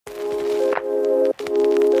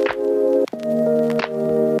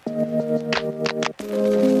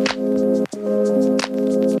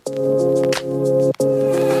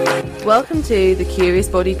Welcome to the Curious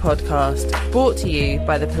Body podcast, brought to you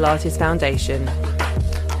by the Pilates Foundation.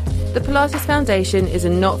 The Pilates Foundation is a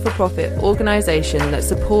not-for-profit organisation that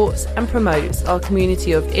supports and promotes our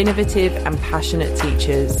community of innovative and passionate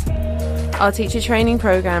teachers. Our teacher training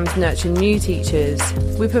programmes nurture new teachers,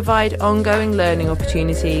 we provide ongoing learning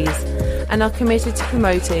opportunities, and are committed to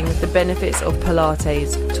promoting the benefits of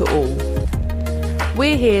Pilates to all.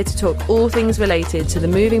 We're here to talk all things related to the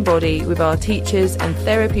moving body with our teachers and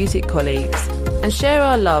therapeutic colleagues, and share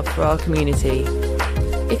our love for our community.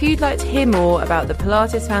 If you'd like to hear more about the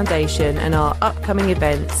Pilates Foundation and our upcoming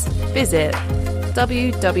events, visit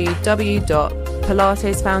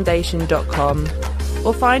www.pilatesfoundation.com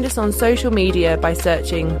or find us on social media by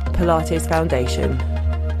searching Pilates Foundation.